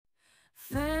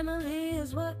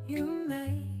is what you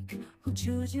make, who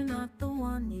choose you, not the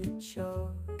one you chose.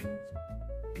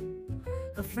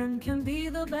 A friend can be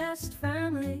the best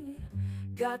family,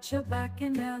 got your back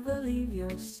and never leave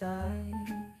your side.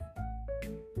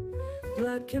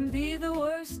 Blood can be the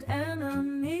worst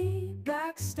enemy,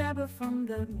 backstabber from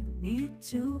them you need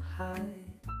to hide.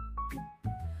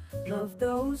 Love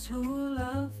those who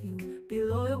love you, be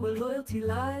loyal where loyalty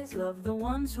lies. Love the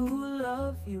ones who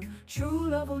love you, true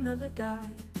love will never die.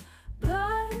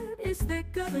 Blood is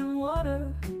thicker than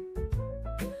water,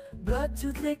 blood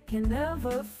too thick can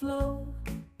never flow.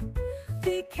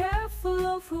 Be careful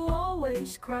of who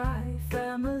always cry,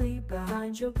 family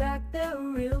behind your back, their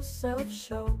real self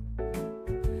show.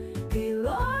 Be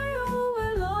loyal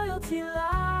where loyalty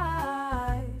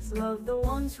lies. Love the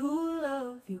ones who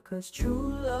love you, 'cause true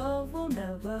love will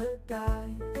never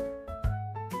die.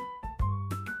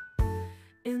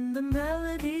 In the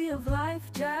melody of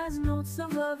life, jazz notes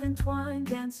of love entwined,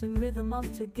 dancing rhythm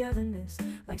of togetherness,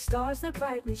 like stars that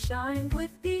brightly shine.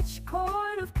 With each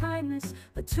chord of kindness,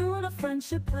 a tune of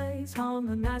friendship plays,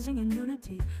 harmonizing in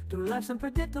unity through life's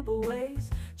unpredictable ways.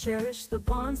 Cherish the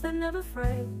bonds that never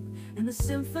fray, in the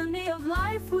symphony of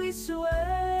life we sway.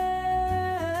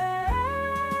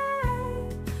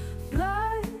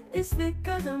 Blood is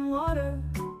thicker than water,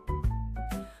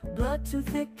 blood too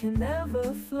thick can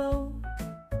never flow.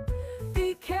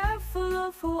 Be careful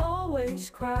of who always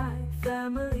cry,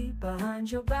 family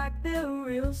behind your back, their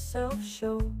real self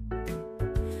show.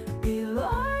 Be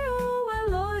loyal where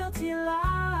loyalty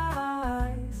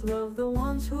lies. Love the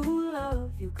ones who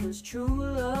love you, 'cause true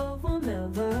love will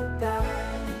never die.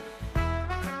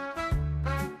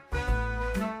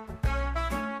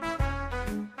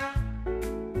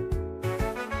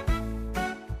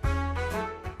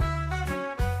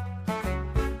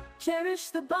 Cherish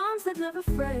the bonds that never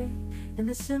fray, in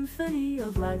the symphony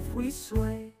of life we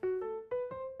sway.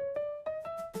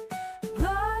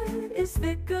 Blood is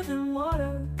thicker than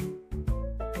water,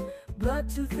 blood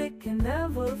too thick can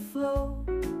never flow.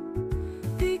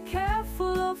 Be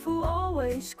careful of who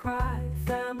always cry,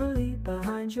 family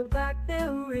behind your back,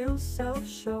 their real self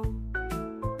show.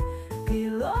 Be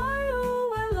loyal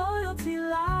where loyalty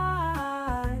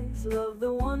lies. Love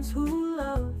the ones who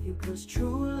love you, 'cause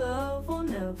true love will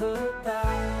never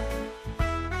die.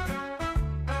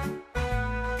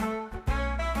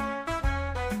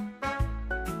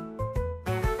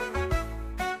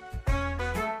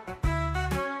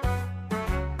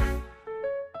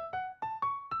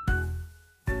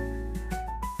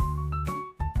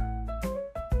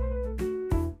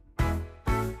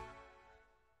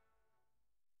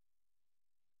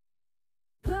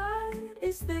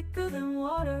 Is thicker than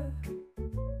water,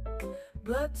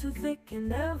 blood too thick can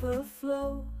never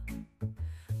flow.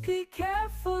 Be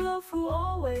careful of who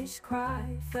always cry,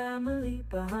 family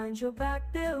behind your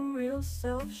back, their real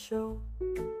self show.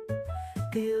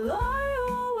 Be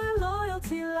loyal where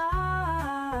loyalty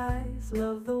lies.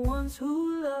 Love the ones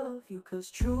who love you,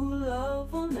 'cause true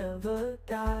love will never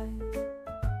die.